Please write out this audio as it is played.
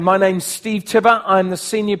My name's Steve Tibber. I'm the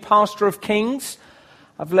senior pastor of Kings.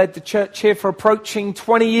 I've led the church here for approaching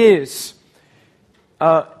 20 years.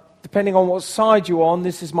 Depending on what side you're on,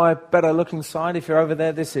 this is my better looking side. If you're over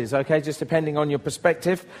there, this is, okay? Just depending on your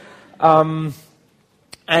perspective. And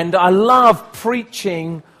I love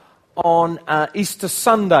preaching on Easter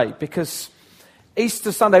Sunday because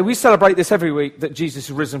Easter Sunday, we celebrate this every week that Jesus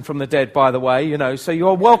is risen from the dead, by the way, you know, so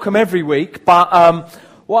you're welcome every week. But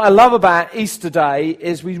what I love about Easter Day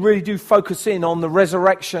is we really do focus in on the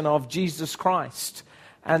resurrection of Jesus Christ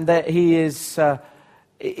and that he is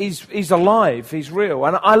he's alive, he's real.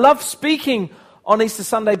 And I love speaking on Easter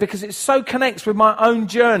Sunday because it so connects with my own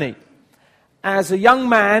journey. As a young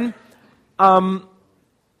man, what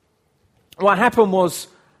happened was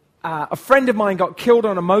a friend of mine got killed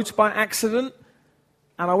on a motorbike accident,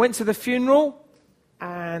 and I went to the funeral,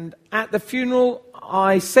 and at the funeral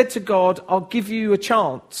I said to God, I'll give you a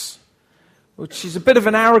chance, which is a bit of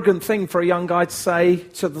an arrogant thing for a young guy to say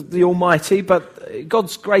to the Almighty, but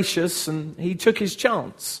God's gracious and he took his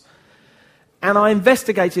chance. And I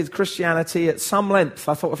investigated Christianity at some length.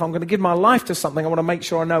 I thought, if I'm going to give my life to something, I want to make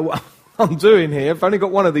sure I know what I'm doing here. I've only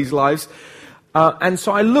got one of these lives. And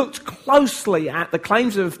so I looked closely at the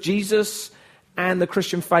claims of Jesus and the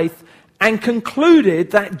Christian faith and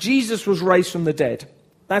concluded that Jesus was raised from the dead.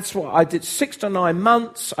 That's what I did. 6 to 9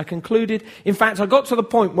 months, I concluded. In fact, I got to the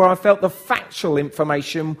point where I felt the factual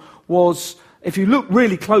information was, if you look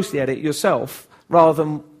really closely at it yourself, rather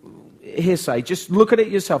than hearsay, just look at it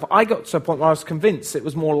yourself. I got to a point where I was convinced it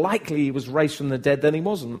was more likely he was raised from the dead than he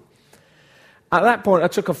wasn't. At that point, I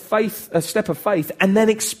took a step of faith and then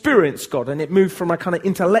experienced God. And it moved from a kind of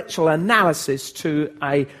intellectual analysis to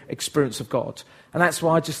a experience of God. And that's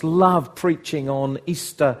why I just love preaching on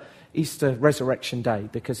Easter Resurrection Day,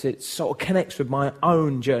 because it sort of connects with my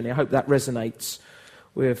own journey. I hope that resonates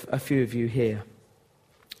with a few of you here.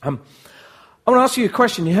 I want to ask you a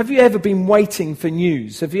question. Have you ever been waiting for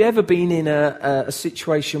news? Have you ever been in a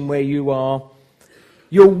situation where you're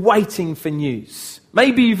waiting for news?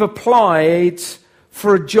 Maybe you've applied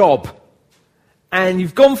for a job and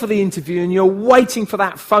you've gone for the interview and you're waiting for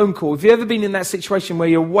that phone call. Have you ever been in that situation where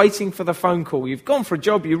you're waiting for the phone call? You've gone for a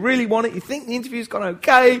job, you really want it, you think the interview's gone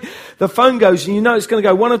okay, the phone goes and you know it's going to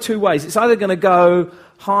go one or two ways. It's either going to go,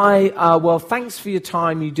 hi, well, thanks for your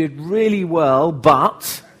time, you did really well,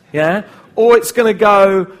 but, yeah, or it's going to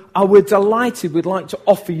go, oh, we're delighted, we'd like to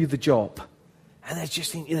offer you the job. And there's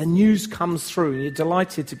just, the news comes through and you're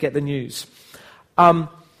delighted to get the news.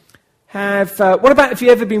 What about if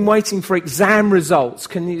you've ever been waiting for exam results?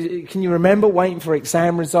 Can you remember waiting for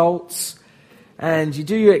exam results? And you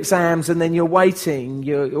do your exams and then you're waiting.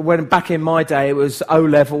 When back in my day it was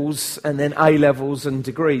O-levels and then A-levels and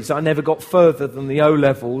degrees. I never got further than the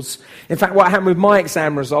O-levels. In fact, what happened with my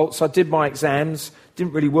exam results, I did my exams,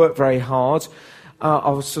 didn't really work very hard.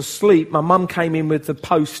 I was asleep. My mum came in with the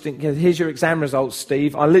post and said, here's your exam results,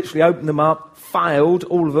 Steve. I literally opened them up, failed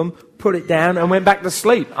all of them, put it down and went back to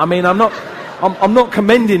sleep. I mean, I'm not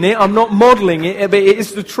commending it, I'm not modelling it, but it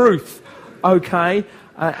is the truth, okay?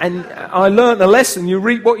 And I learned a lesson, you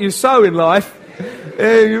reap what you sow in life.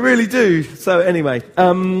 You really do. So anyway,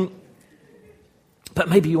 but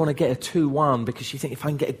maybe you want to get a 2-1 because you think if I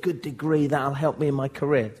can get a good degree, that'll help me in my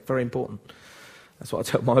career. Very important. That's what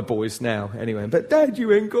I tell my boys now, anyway. But Dad,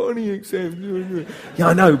 you ain't got any exams. Yeah,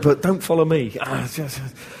 I know, but don't follow me. Just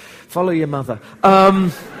follow your mother.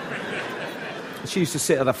 She used to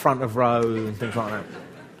sit at the front of row and things like that.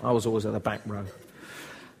 I was always at the back row.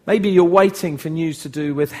 Maybe you're waiting for news to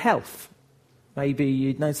do with health. Maybe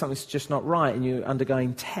you know something's just not right and you're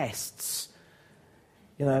undergoing tests.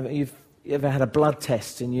 You know, you've ever had a blood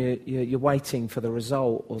test and you're waiting for the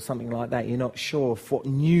result or something like that. You're not sure of what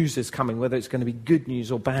news is coming, whether it's going to be good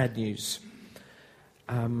news or bad news.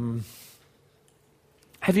 Have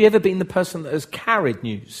you ever been the person that has carried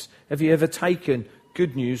news? Have you ever taken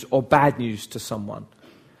good news or bad news to someone?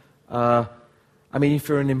 I mean, if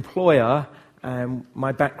you're an employer, and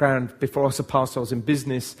my background before I was a pastor, I was in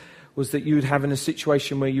business, was that you would have in a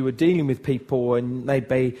situation where you were dealing with people and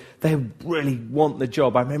they really want the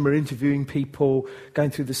job. I remember interviewing people,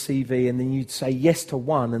 going through the CV, and then you'd say yes to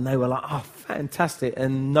one, and they were like, oh, fantastic,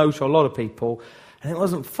 and no to a lot of people. And it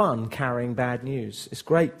wasn't fun carrying bad news. It's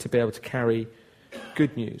great to be able to carry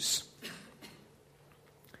good news.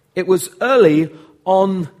 It was early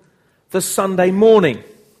on the Sunday morning.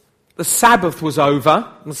 The Sabbath was over.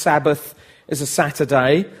 The Sabbath is a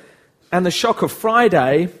Saturday. And the shock of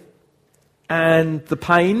Friday and the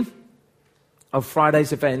pain of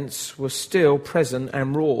Friday's events were still present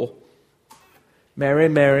and raw.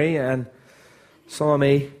 Mary and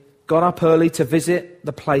Salome got up early to visit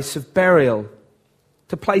the place of burial.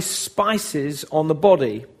 to place spices on the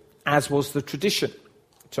body, as was the tradition,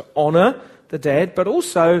 to honor the dead, but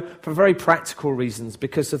also for very practical reasons,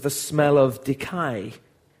 because of the smell of decay.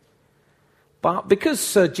 But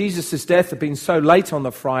because Jesus' death had been so late on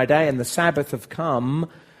the Friday and the Sabbath had come,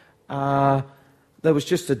 there was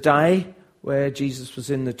just a day where Jesus was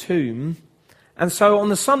in the tomb. And so on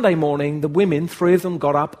the Sunday morning, the women, 3 of them,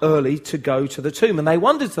 got up early to go to the tomb. And they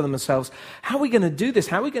wondered to themselves, how are we going to do this?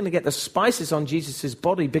 How are we going to get the spices on Jesus'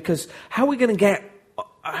 body? Because how are we going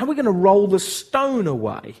to roll the stone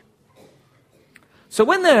away? So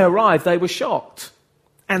when they arrived, they were shocked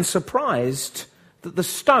and surprised that the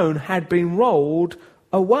stone had been rolled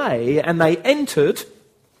away. And they entered,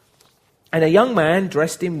 and a young man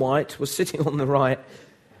dressed in white was sitting on the right.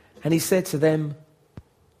 And he said to them,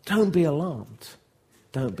 "Don't be alarmed.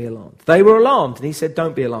 Don't be alarmed." They were alarmed, and he said,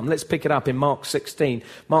 "Don't be alarmed." Let's pick it up in Mark 16,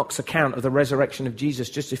 Mark's account of the resurrection of Jesus,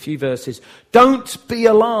 just a few verses. "Don't be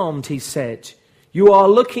alarmed," he said. "You are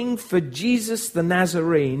looking for Jesus the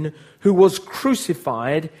Nazarene, who was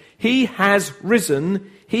crucified. He has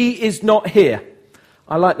risen. He is not here."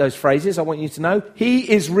 I like those phrases. I want you to know.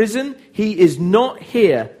 He is risen. He is not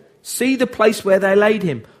here. See the place where they laid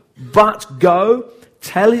him. But go,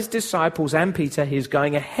 tell his disciples and Peter he is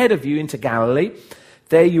going ahead of you into Galilee.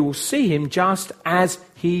 There you will see him just as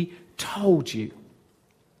he told you.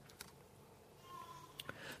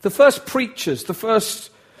 The first preachers, the first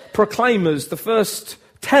proclaimers, the first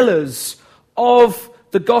tellers of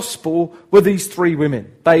the gospel were these 3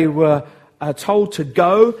 women. They were told to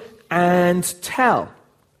go and tell.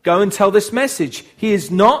 Go and tell this message. He is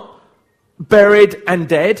not buried and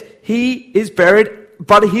dead. He is buried,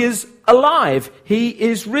 but he is alive. He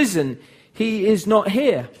is risen. He is not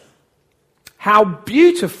here. How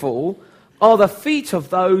beautiful are the feet of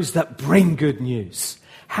those that bring good news.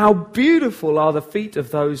 How beautiful are the feet of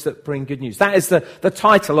those that bring good news. That is the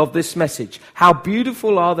title of this message. How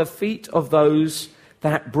beautiful are the feet of those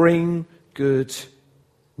that bring good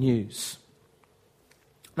news.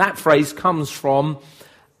 That phrase comes from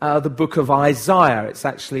the book of Isaiah. It's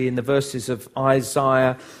actually in the verses of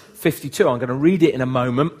Isaiah 52. I'm going to read it in a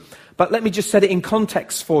moment. But let me just set it in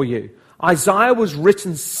context for you. Isaiah was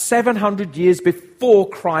written 700 years before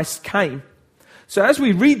Christ came. So as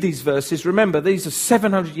we read these verses, remember, these are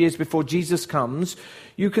 700 years before Jesus comes.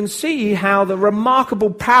 You can see how the remarkable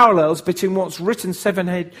parallels between what's written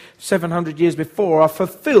 700 years before are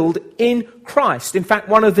fulfilled in Christ. In fact,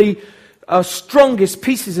 one of the strongest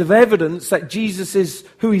pieces of evidence that Jesus is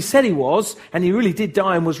who he said he was, and he really did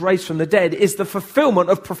die and was raised from the dead, is the fulfillment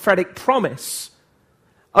of prophetic promise.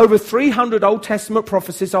 Over 300 Old Testament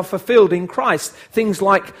prophecies are fulfilled in Christ. Things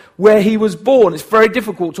like where he was born. It's very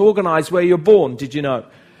difficult to organize where you're born, did you know?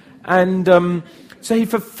 And so he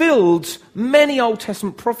fulfilled many Old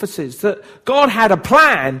Testament prophecies that God had a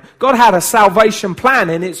plan. God had a salvation plan,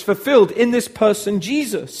 and it's fulfilled in this person,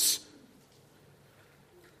 Jesus.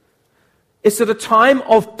 It's at a time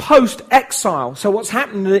of post-exile. So what's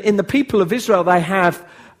happened in the people of Israel, they have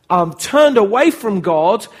turned away from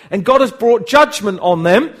God, and God has brought judgment on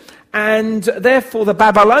them, and therefore the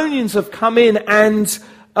Babylonians have come in, and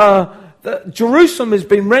Jerusalem has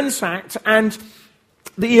been ransacked, and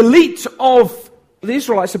the elite of the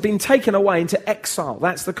Israelites have been taken away into exile.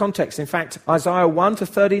 That's the context. In fact, Isaiah 1 to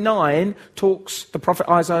 39 talks, the prophet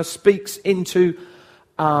Isaiah speaks into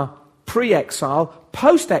pre-exile.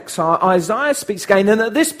 Post-exile, Isaiah speaks again, and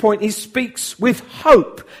at this point he speaks with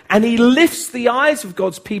hope, and he lifts the eyes of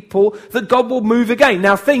God's people that God will move again.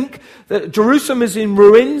 Now think that Jerusalem is in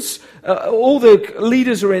ruins, all the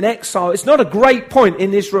leaders are in exile. It's not a great point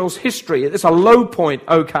in Israel's history. It's a low point,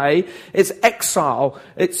 okay? It's exile.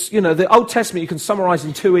 It's, the Old Testament you can summarize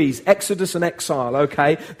in 2 E's, Exodus and exile,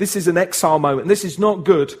 okay? This is an exile moment. This is not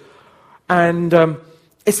good. And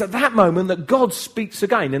it's at that moment that God speaks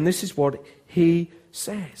again, and this is what he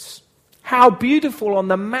says. How beautiful on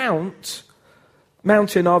the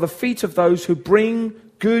mountain are the feet of those who bring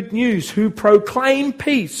good news, who proclaim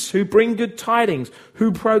peace, who bring good tidings,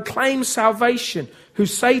 who proclaim salvation, who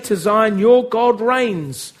say to Zion, your God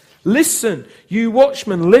reigns. Listen, you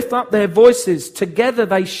watchmen, lift up their voices. Together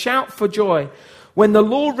they shout for joy. When the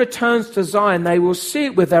Lord returns to Zion, they will see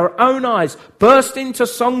it with their own eyes. Burst into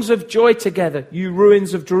songs of joy together, you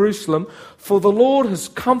ruins of Jerusalem. For the Lord has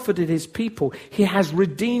comforted his people. He has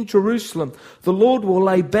redeemed Jerusalem. The Lord will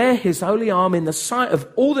lay bare his holy arm in the sight of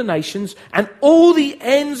all the nations, and all the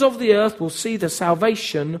ends of the earth will see the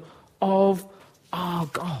salvation of our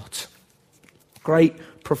God. Great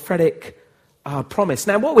prophetic promise.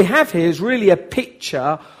 Now what we have here is really a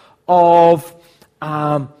picture of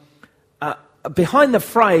behind the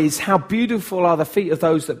phrase, how beautiful are the feet of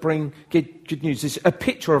those that bring good news, is a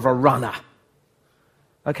picture of a runner.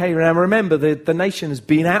 Okay, now remember, the nation has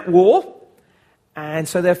been at war, and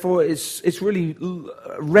so therefore it's really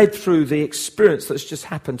read through the experience that's just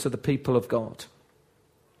happened to the people of God.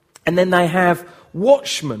 And then they have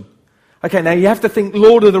watchmen. Okay, now you have to think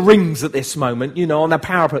Lord of the Rings at this moment, on their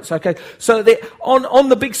parapets. Okay, so on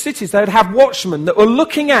the big cities, they would have watchmen that were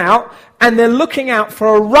looking out, and they're looking out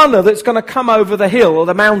for a runner that's going to come over the hill or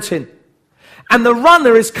the mountain. And the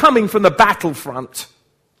runner is coming from the battlefront.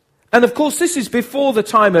 And of course, this is before the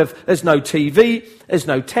time of there's no TV, there's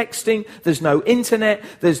no texting, there's no internet,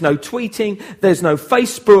 there's no tweeting, there's no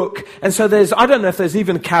Facebook. And so I don't know if there's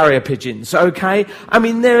even carrier pigeons, okay? I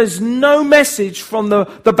mean, there is no message from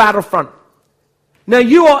the battlefront. Now,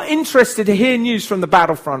 you are interested to hear news from the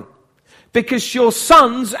battlefront because your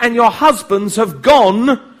sons and your husbands have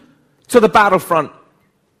gone to the battlefront.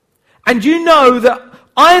 And you know that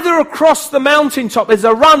either across the mountaintop there's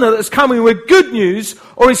a runner that's coming with good news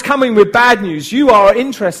or he's coming with bad news. You are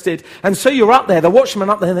interested. And so you're up there, the watchmen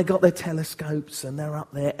up there, they've got their telescopes and they're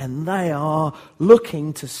up there and they are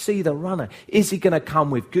looking to see the runner. Is he going to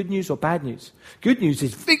come with good news or bad news? Good news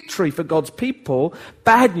is victory for God's people.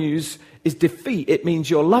 Bad news is defeat. It means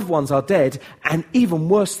your loved ones are dead. And even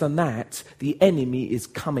worse than that, the enemy is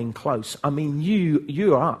coming close. I mean,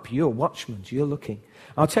 you're up, you're watchmen, you're looking.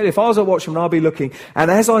 I'll tell you, if I was a watchman, I'd be looking.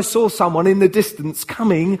 And as I saw someone in the distance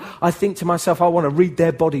coming, I think to myself, I want to read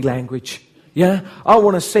their body language. Yeah? I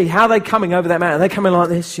want to see how they're coming over that mountain. They're coming like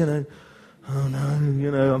this, Oh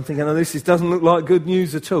no, I'm thinking, this doesn't look like good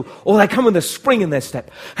news at all. Or they come with a spring in their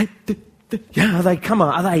step. Yeah, they come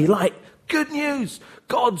out. Are they like good news?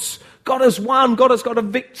 God has won. God has got a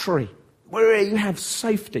victory. Where you have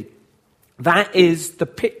safety. That is the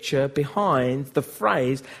picture behind the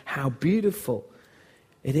phrase, how beautiful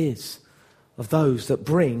it is of those that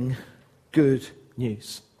bring good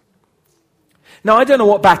news. Now, I don't know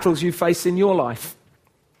what battles you face in your life.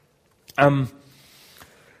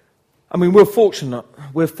 We're fortunate.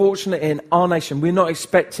 We're fortunate in our nation. We're not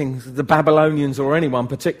expecting the Babylonians or anyone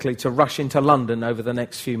particularly to rush into London over the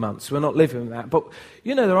next few months. We're not living with that. But,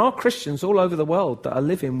 there are Christians all over the world that are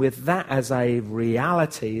living with that as a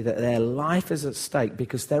reality, that their life is at stake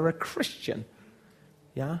because they're a Christian.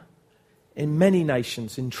 Yeah? In many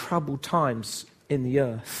nations, in troubled times in the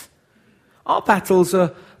earth. Our battles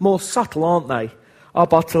are more subtle, aren't they? Our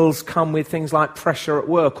battles come with things like pressure at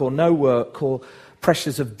work or no work, or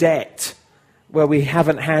pressures of debt, where we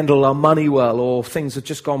haven't handled our money well, or things have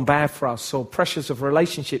just gone bad for us, or pressures of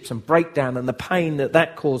relationships and breakdown and the pain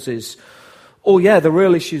that causes. Or, the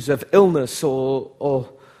real issues of illness or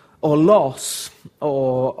loss,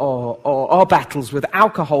 or our battles with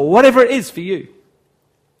alcohol, whatever it is for you.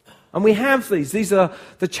 And we have these. These are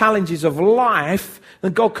the challenges of life,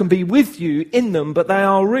 and God can be with you in them, but they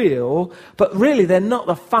are real. But really, they're not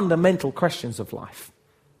the fundamental questions of life.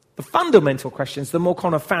 The fundamental questions, the more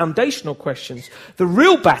kind of foundational questions, the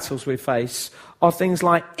real battles we face are things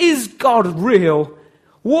like, is God real?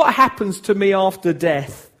 What happens to me after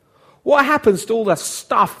death? What happens to all the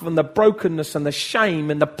stuff and the brokenness and the shame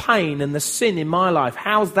and the pain and the sin in my life?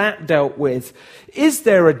 How's that dealt with? Is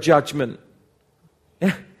there a judgment?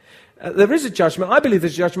 There is a judgment. I believe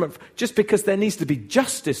there's a judgment just because there needs to be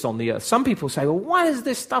justice on the earth. Some people say, well, why does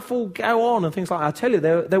this stuff all go on? And things like that. I tell you,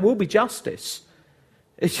 there will be justice.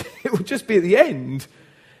 It will just be at the end.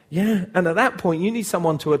 Yeah, and at that point, you need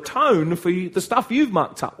someone to atone for the stuff you've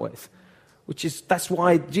mucked up with. That's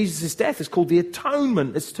why Jesus' death is called the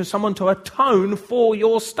atonement. It's to someone to atone for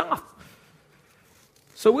your stuff.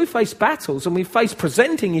 So we face battles and we face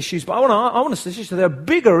presenting issues, but I want to suggest that there are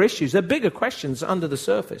bigger issues, there are bigger questions under the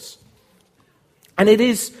surface. And it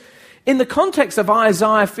is in the context of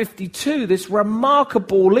Isaiah 52, this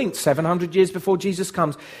remarkable link, 700 years before Jesus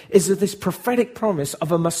comes, is this prophetic promise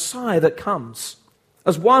of a Messiah that comes.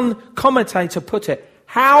 As one commentator put it,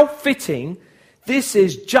 how fitting this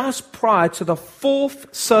is just prior to the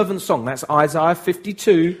fourth servant song, that's Isaiah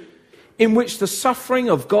 52, in which the suffering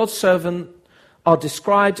of God's servant are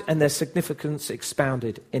described and their significance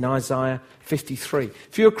expounded in Isaiah 53.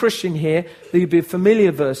 If you're a Christian here, there'll be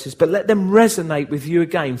familiar verses, but let them resonate with you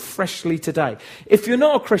again freshly today. If you're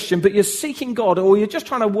not a Christian, but you're seeking God, or you're just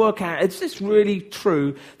trying to work out, is this really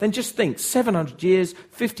true? Then just think, 700 years,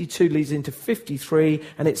 52 leads into 53,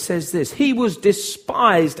 and it says this, he was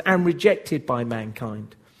despised and rejected by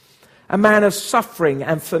mankind, a man of suffering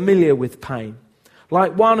and familiar with pain,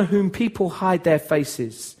 like one whom people hide their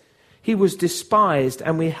faces. He was despised,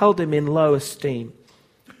 and we held him in low esteem.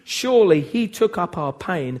 Surely he took up our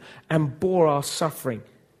pain and bore our suffering.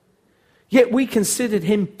 Yet we considered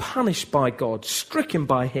him punished by God, stricken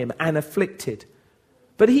by him and afflicted.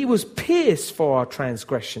 But he was pierced for our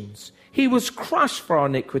transgressions. He was crushed for our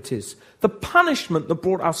iniquities. The punishment that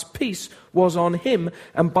brought us peace was on him,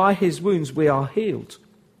 and by his wounds we are healed.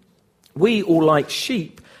 We all like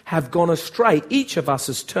sheep have gone astray. Each of us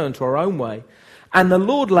has turned to our own way. And the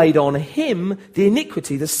Lord laid on him the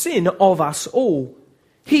iniquity, the sin of us all.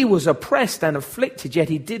 He was oppressed and afflicted, yet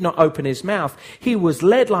he did not open his mouth. He was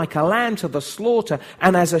led like a lamb to the slaughter,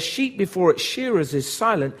 and as a sheep before its shearers is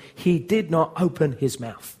silent, he did not open his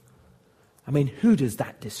mouth. I mean, who does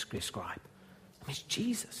that describe? I mean, it's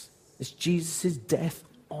Jesus. It's Jesus' death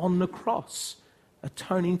on the cross,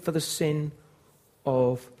 atoning for the sin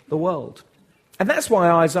of the world. And that's why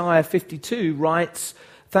Isaiah 52 writes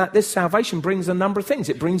that this salvation brings a number of things.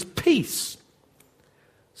 It brings peace.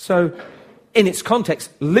 So, in its context,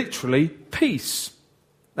 literally peace.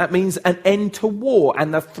 That means an end to war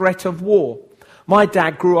and the threat of war. My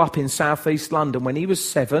dad grew up in southeast London. When he was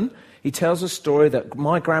 7, he tells a story that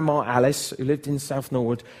my grandma Alice, who lived in South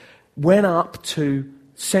Norwood, went up to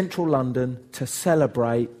central London to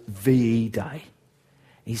celebrate VE Day.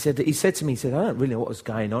 He said to me, I don't really know what was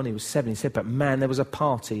going on. He was 7. He said, but man, there was a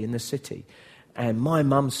party in the city. And my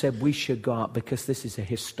mum said we should go up because this is a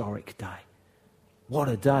historic day. What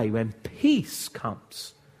a day when peace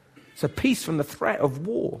comes. So peace from the threat of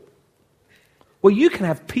war. Well, you can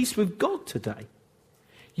have peace with God today.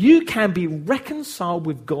 You can be reconciled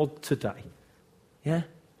with God today. Yeah?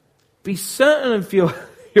 Be certain of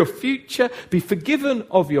your future. Be forgiven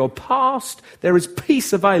of your past. There is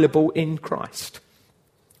peace available in Christ.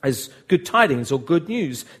 As good tidings or good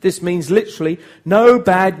news. This means literally no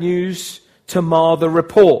bad news to mar the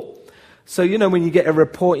report. So, you know, when you get a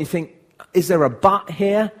report, you think, is there a but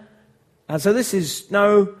here? And so this is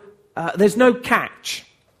there's no catch.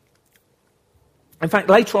 In fact,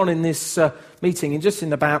 later on in this meeting,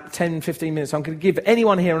 in about 10, 15 minutes, I'm going to give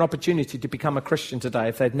anyone here an opportunity to become a Christian today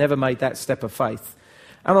if they've never made that step of faith.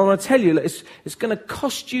 And I want to tell you that it's going to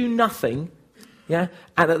cost you nothing, yeah,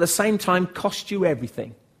 and at the same time cost you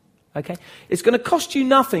everything. Okay? It's going to cost you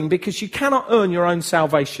nothing because you cannot earn your own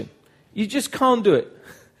salvation. You just can't do it.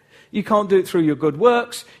 You can't do it through your good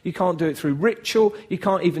works. You can't do it through ritual. You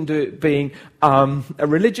can't even do it being a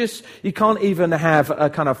religious. You can't even have a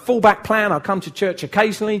kind of fallback plan. I'll come to church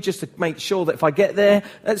occasionally just to make sure that if I get there,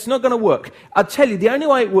 it's not going to work. I'll tell you, the only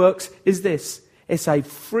way it works is this. It's a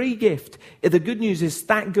free gift. The good news is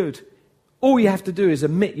that good. All you have to do is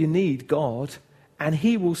admit you need God, and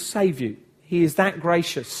he will save you. He is that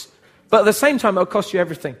gracious. But at the same time, it'll cost you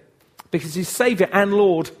everything because he's Savior and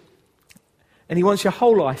Lord, and he wants your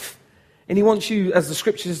whole life. And he wants you, as the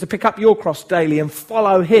scripture says, to pick up your cross daily and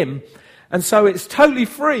follow him. And so it's totally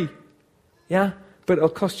free. Yeah? But it'll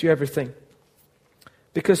cost you everything.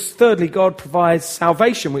 Because thirdly, God provides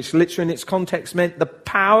salvation, which literally in its context meant the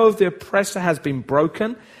power of the oppressor has been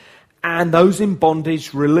broken and those in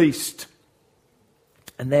bondage released.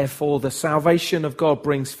 And therefore the salvation of God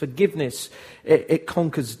brings forgiveness. It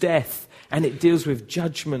conquers death and it deals with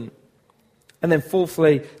judgment. And then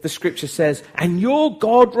fourthly, the scripture says, and your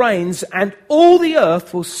God reigns, and all the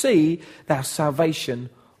earth will see the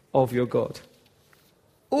salvation of your God.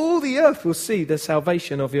 All the earth will see the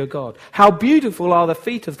salvation of your God. How beautiful are the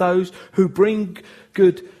feet of those who bring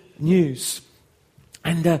good news.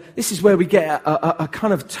 And this is where we get a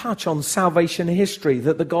kind of touch on salvation history,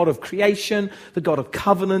 that the God of creation, the God of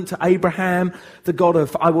covenant to Abraham, the God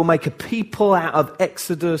of I will make a people out of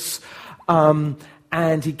Exodus,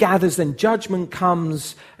 and he gathers, then judgment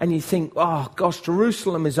comes, and you think, oh gosh,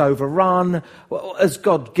 Jerusalem is overrun. Well, has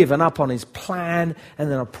God given up on his plan? And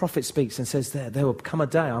then a prophet speaks and says, there will come a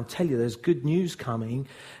day, I'll tell you, there's good news coming.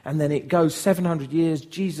 And then it goes 700 years,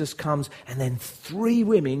 Jesus comes, and then 3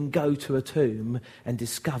 women go to a tomb and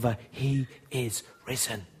discover he is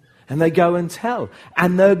risen. And they go and tell.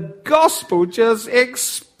 And the gospel just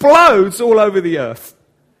explodes all over the earth.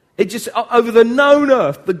 It just, over the known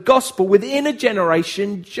earth, the gospel within a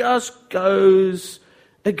generation just goes,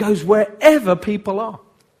 it goes wherever people are.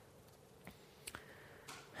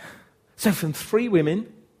 So from 3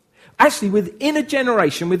 women, actually within a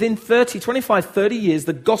generation, within 25, 30 years,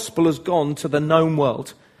 the gospel has gone to the known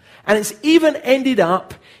world. And it's even ended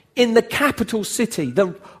up in the capital city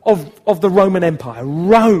of the Roman Empire,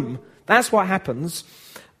 Rome. That's what happens.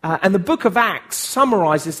 And the book of Acts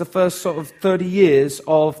summarizes the first sort of 30 years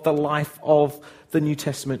of the life of the New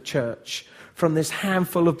Testament church. From this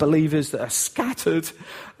handful of believers that are scattered,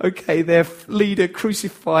 okay, their leader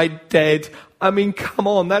crucified, dead. I mean, come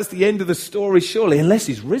on, that's the end of the story, surely, unless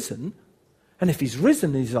he's risen. And if he's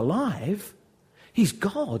risen and he's alive, he's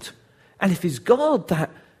God. And if he's God,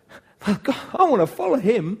 God, I want to follow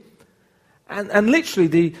him. And literally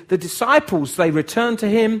the disciples, they return to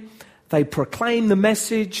him. They proclaim the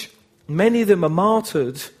message. Many of them are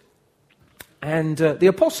martyred. And the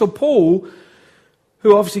Apostle Paul,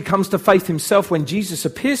 who obviously comes to faith himself when Jesus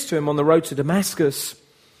appears to him on the road to Damascus,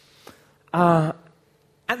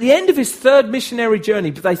 at the end of his third missionary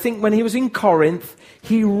journey, but they think when he was in Corinth,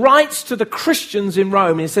 he writes to the Christians in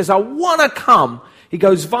Rome and he says, I want to come. He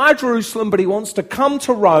goes via Jerusalem, but he wants to come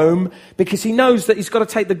to Rome because he knows that he's got to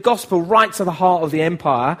take the gospel right to the heart of the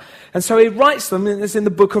empire. And so he writes them, and it's in the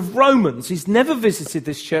book of Romans. He's never visited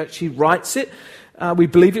this church. He writes it. We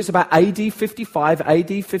believe it's about AD 55,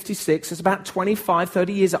 AD 56. It's about 25,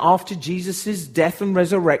 30 years after Jesus' death and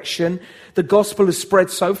resurrection. The gospel has spread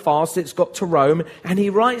so fast it's got to Rome, and he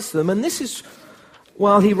writes them. And this is,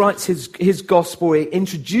 while he writes his gospel, he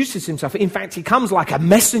introduces himself. In fact, he comes like a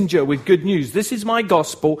messenger with good news. This is my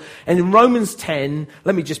gospel. And in Romans 10,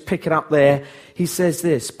 let me just pick it up there, he says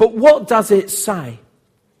this, but what does it say?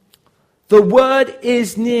 The word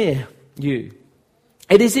is near you.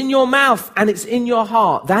 It is in your mouth and it's in your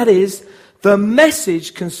heart. That is the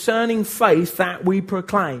message concerning faith that we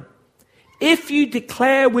proclaim. If you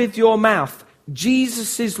declare with your mouth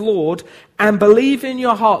Jesus is Lord and believe in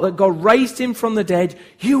your heart that God raised him from the dead,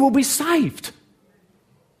 you will be saved.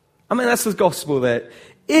 I mean, that's the gospel there.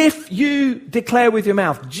 If you declare with your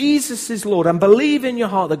mouth Jesus is Lord and believe in your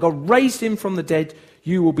heart that God raised him from the dead,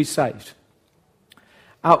 you will be saved.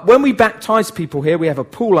 When we baptize people here, we have a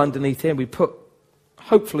pool underneath here and we put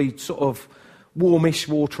hopefully sort of warmish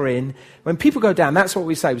water in. When people go down, that's what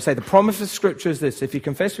we say. We say the promise of Scripture is this. If you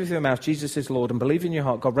confess with your mouth Jesus is Lord and believe in your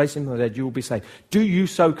heart God raised him from the dead, you will be saved. Do you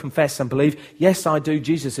so confess and believe? Yes, I do.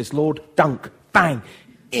 Jesus is Lord. Dunk. Bang.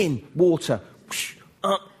 In. Water. Whoosh,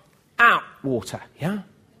 up. Out. Water. Yeah?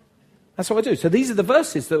 That's what I do. So these are the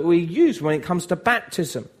verses that we use when it comes to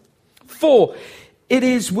baptism. 4. It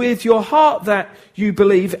is with your heart that you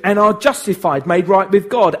believe and are justified, made right with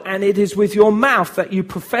God. And it is with your mouth that you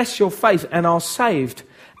profess your faith and are saved.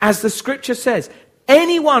 As the scripture says,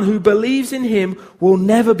 anyone who believes in him will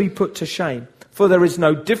never be put to shame. For there is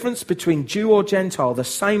no difference between Jew or Gentile. The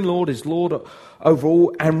same Lord is Lord over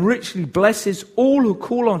all and richly blesses all who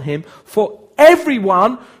call on him. For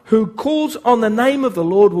everyone who calls on the name of the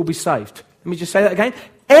Lord will be saved. Let me just say that again.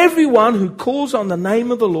 Everyone who calls on the name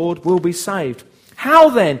of the Lord will be saved. How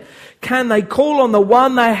then can they call on the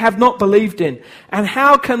one they have not believed in? And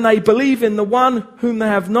how can they believe in the one whom they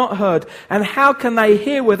have not heard? And how can they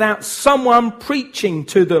hear without someone preaching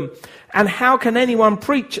to them? And how can anyone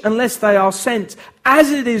preach unless they are sent?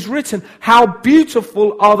 As it is written, how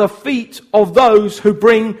beautiful are the feet of those who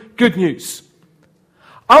bring good news.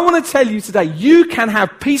 I want to tell you today, you can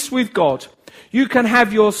have peace with God. You can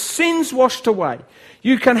have your sins washed away.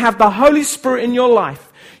 You can have the Holy Spirit in your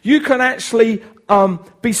life. You can actually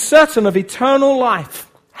be certain of eternal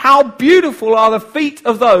life. How beautiful are the feet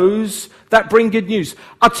of those that bring good news.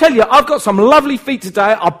 I'll tell you, I've got some lovely feet today.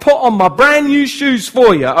 I'll put on my brand new shoes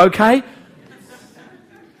for you, okay?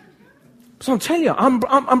 So I'm telling you,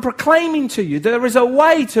 I'm proclaiming to you, there is a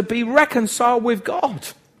way to be reconciled with God.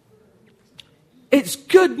 It's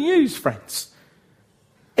good news, friends.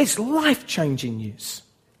 It's life-changing news.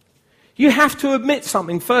 You have to admit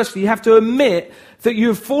something. Firstly, you have to admit that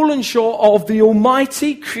you've fallen short of the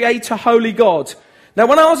almighty creator, holy God. Now,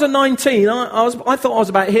 when I was 19, I thought I was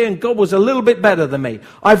about here and God was a little bit better than me.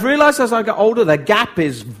 I've realized as I get older, the gap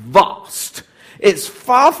is vast. It's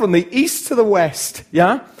far from the east to the west,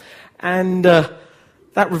 yeah? And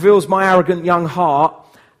that reveals my arrogant young heart.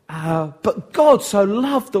 But God so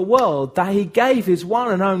loved the world that he gave his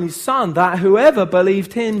one and only Son, that whoever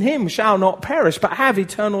believed in him shall not perish, but have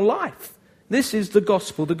eternal life. This is the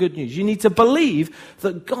gospel, the good news. You need to believe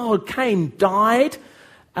that God came, died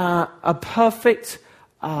a perfect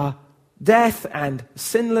death and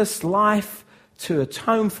sinless life to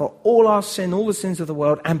atone for all our sin, all the sins of the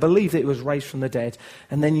world, and believe that he was raised from the dead.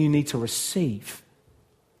 And then you need to receive.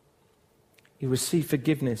 You receive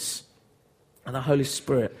forgiveness and the Holy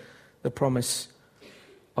Spirit, the promise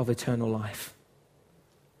of eternal life.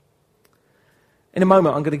 In a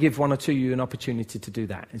moment, I'm going to give one or two of you an opportunity to do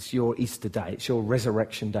that. It's your Easter day. It's your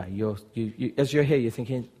resurrection day. As you're here, you're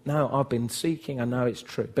thinking, no, I've been seeking. I know it's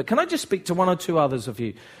true. But can I just speak to one or two others of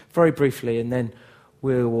you very briefly, and then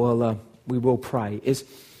we will pray.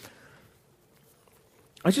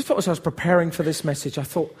 I just thought as I was preparing for this message, I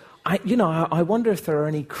thought, I wonder if there are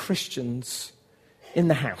any Christians in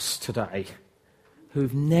the house today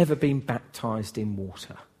who've never been baptized in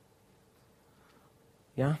water.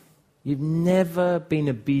 Yeah? You've never been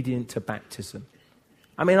obedient to baptism.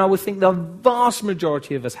 I mean, I would think the vast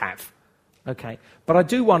majority of us have. Okay? But I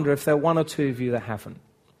do wonder if there are one or two of you that haven't.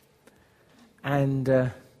 And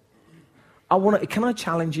can I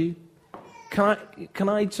challenge you? Can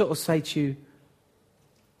I sort of say to you,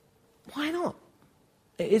 why not?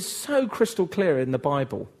 It is so crystal clear in the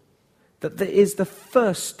Bible that there is the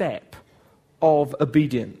first step of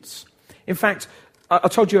obedience. In fact, I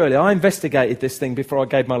told you earlier, I investigated this thing before I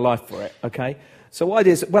gave my life for it, okay? So what it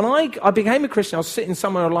is, when I became a Christian, I was sitting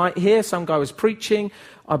somewhere like here, some guy was preaching,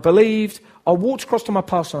 I believed, I walked across to my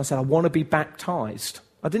pastor and I said, I want to be baptized.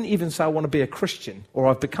 I didn't even say I want to be a Christian or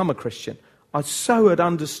I've become a Christian. I so had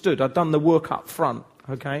understood, I'd done the work up front,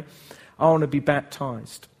 okay? I want to be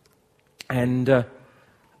baptized. And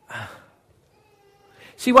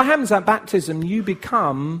see, what happens at baptism, you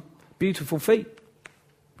become beautiful feet.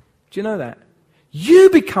 Do you know that? You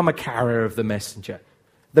become a carrier of the message.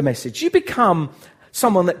 You become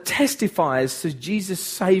someone that testifies to Jesus'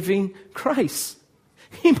 saving grace.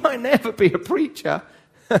 You might never be a preacher,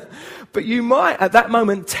 but you might at that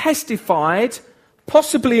moment testified,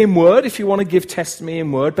 possibly in word, if you want to give testimony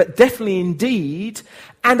in word, but definitely in deed.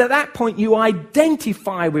 And at that point you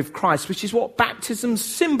identify with Christ, which is what baptism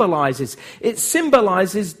symbolizes. It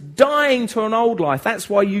symbolizes dying to an old life. That's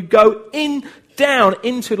why you go down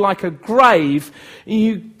into like a grave,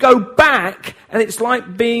 you go back, and it's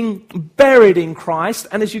like being buried in Christ,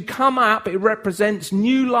 and as you come up, it represents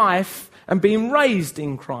new life and being raised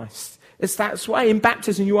in Christ. It's that way. In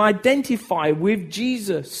baptism, you identify with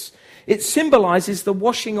Jesus. It symbolizes the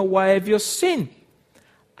washing away of your sin.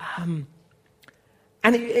 And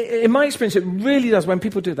in my experience, it really does. When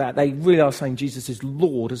people do that, they really are saying Jesus is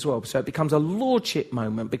Lord as well. So it becomes a lordship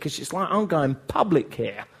moment, because it's like, I'm going public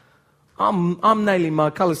here. I'm nailing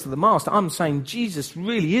my colours to the mast. I'm saying Jesus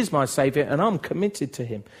really is my Saviour and I'm committed to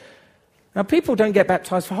him. Now, people don't get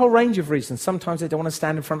baptised for a whole range of reasons. Sometimes they don't want to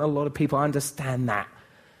stand in front of a lot of people. I understand that.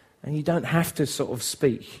 And you don't have to sort of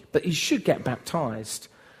speak. But you should get baptised.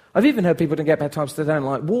 I've even heard people don't get baptised because they don't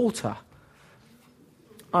like water.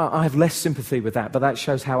 I have less sympathy with that, but that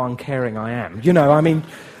shows how uncaring I am. You know, I mean,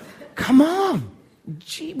 come on.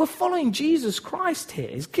 We're following Jesus Christ here.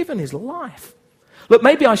 He's given his life. Look,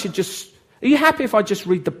 maybe I should just... Are you happy if I just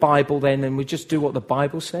read the Bible then and we just do what the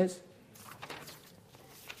Bible says?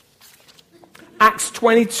 Acts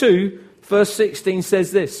 22, verse 16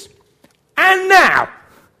 says this. And now,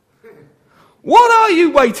 what are you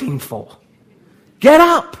waiting for? Get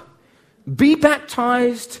up, be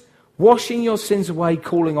baptized, washing your sins away,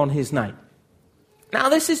 calling on his name. Now,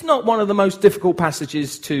 this is not one of the most difficult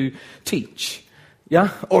passages to teach,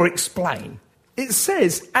 or explain. It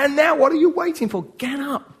says, and now what are you waiting for? Get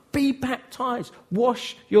up, be baptized,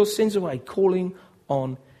 wash your sins away, calling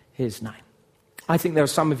on his name. I think there are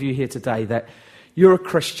some of you here today that you're a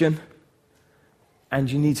Christian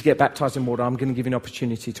and you need to get baptized in water. I'm going to give you an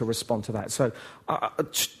opportunity to respond to that. So,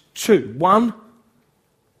 two. One,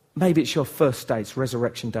 maybe it's your first day, it's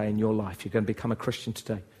resurrection day in your life. You're going to become a Christian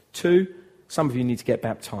today. Two, some of you need to get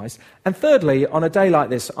baptized. And thirdly, on a day like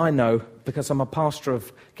this, I know, because I'm a pastor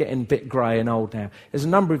of getting a bit grey and old now, there's a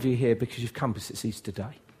number of you here because you've come because it's Easter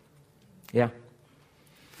Day. Yeah?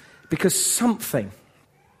 Because something,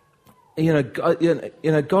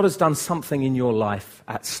 God has done something in your life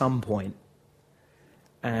at some point.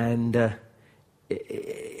 And at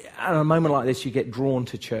a moment like this, you get drawn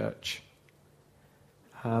to church.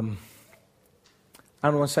 And I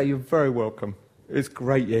want to say you're very welcome. It's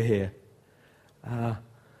great you're here.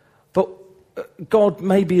 But God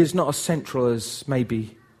maybe is not as central as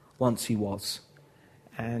maybe once he was.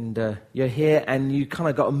 And you're here and you kind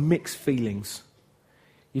of got mixed feelings.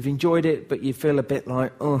 You've enjoyed it, but you feel a bit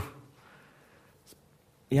like, oh,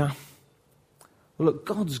 yeah. Well, look,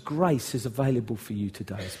 God's grace is available for you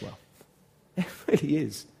today as well. It really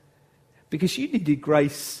is. Because you needed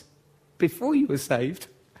grace before you were saved,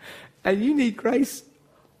 and you need grace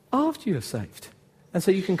after you're saved. And so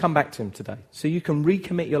you can come back to him today. So you can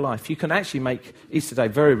recommit your life. You can actually make Easter Day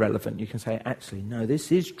very relevant. You can say, actually, no,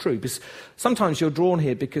 this is true. Because sometimes you're drawn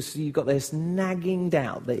here because you've got this nagging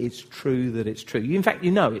doubt that it's true, that it's true. In fact,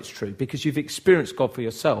 you know it's true because you've experienced God for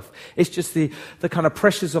yourself. It's just the kind of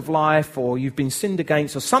pressures of life, or you've been sinned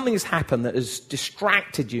against, or something has happened that has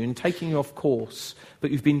distracted you and taken you off course.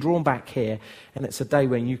 But you've been drawn back here, and it's a day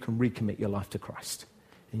when you can recommit your life to Christ.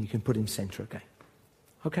 And you can put him center again.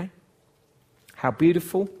 Okay? How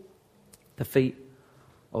beautiful the feet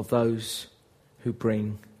of those who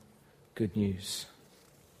bring good news.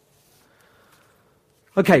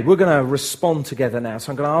 Okay, we're going to respond together now.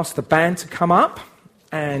 So I'm going to ask the band to come up,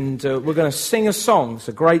 and we're going to sing a song. It's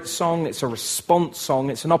a great song. It's a response song.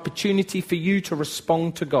 It's an opportunity for you to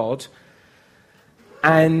respond to God.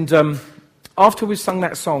 And after we've sung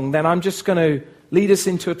that song, then I'm just going to lead us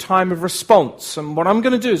into a time of response. And what I'm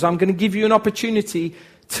going to do is I'm going to give you an opportunity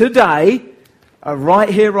today, right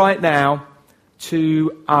here, right now,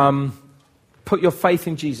 to put your faith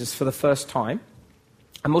in Jesus for the first time.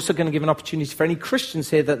 I'm also going to give an opportunity for any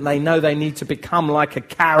Christians here that they know they need to become like a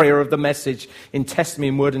carrier of the message in testimony,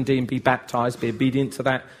 in word and deed, and be baptized, be obedient to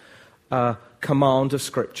that command of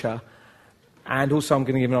Scripture. And also I'm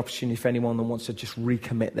going to give an opportunity for anyone that wants to just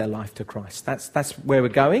recommit their life to Christ. That's where we're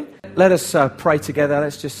going. Let us pray together.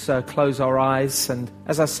 Let's just close our eyes. And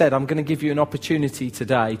as I said, I'm going to give you an opportunity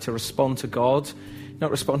today to respond to God.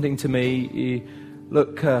 Not responding to me.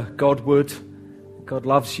 Look, Godward. God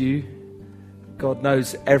loves you. God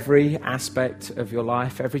knows every aspect of your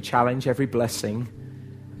life, every challenge, every blessing.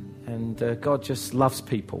 And God just loves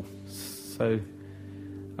people. So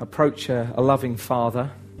approach a loving Father.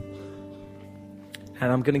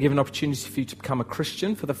 And I'm going to give an opportunity for you to become a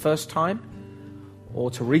Christian for the first time, or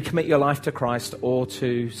to recommit your life to Christ, or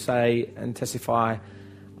to say and testify,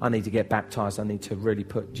 I need to get baptized. I need to really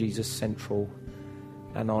put Jesus central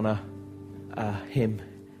and honor him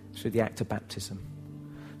through the act of baptism.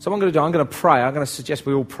 So what I'm going to do, I'm going to pray. I'm going to suggest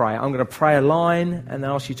we all pray. I'm going to pray a line and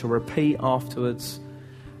ask you to repeat afterwards.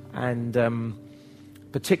 And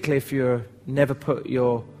particularly if you've never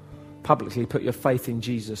publicly put your faith in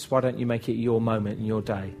Jesus, why don't you make it your moment in your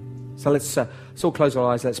day? So let's all close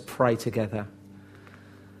our eyes. Let's pray together.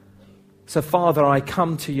 So Father, I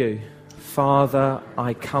come to you. Father,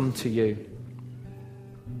 I come to you.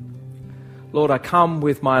 Lord, I come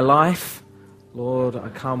with my life. Lord, I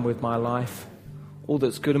come with my life. All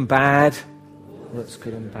that's good and bad. All that's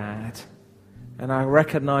good and bad. And I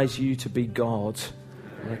recognize you to be God.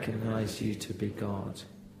 I recognize you to be God.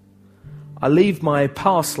 I leave my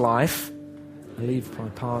past life. I leave my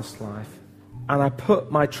past life. And I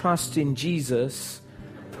put my trust in Jesus.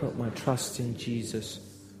 Put my trust in Jesus.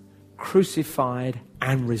 Crucified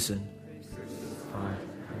and risen.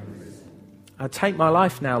 I take my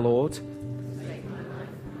life now, Lord.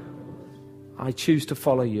 I choose to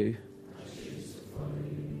follow you.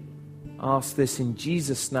 Ask this in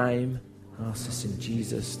Jesus' name. Ask this in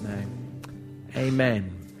Jesus' name.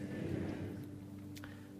 Amen.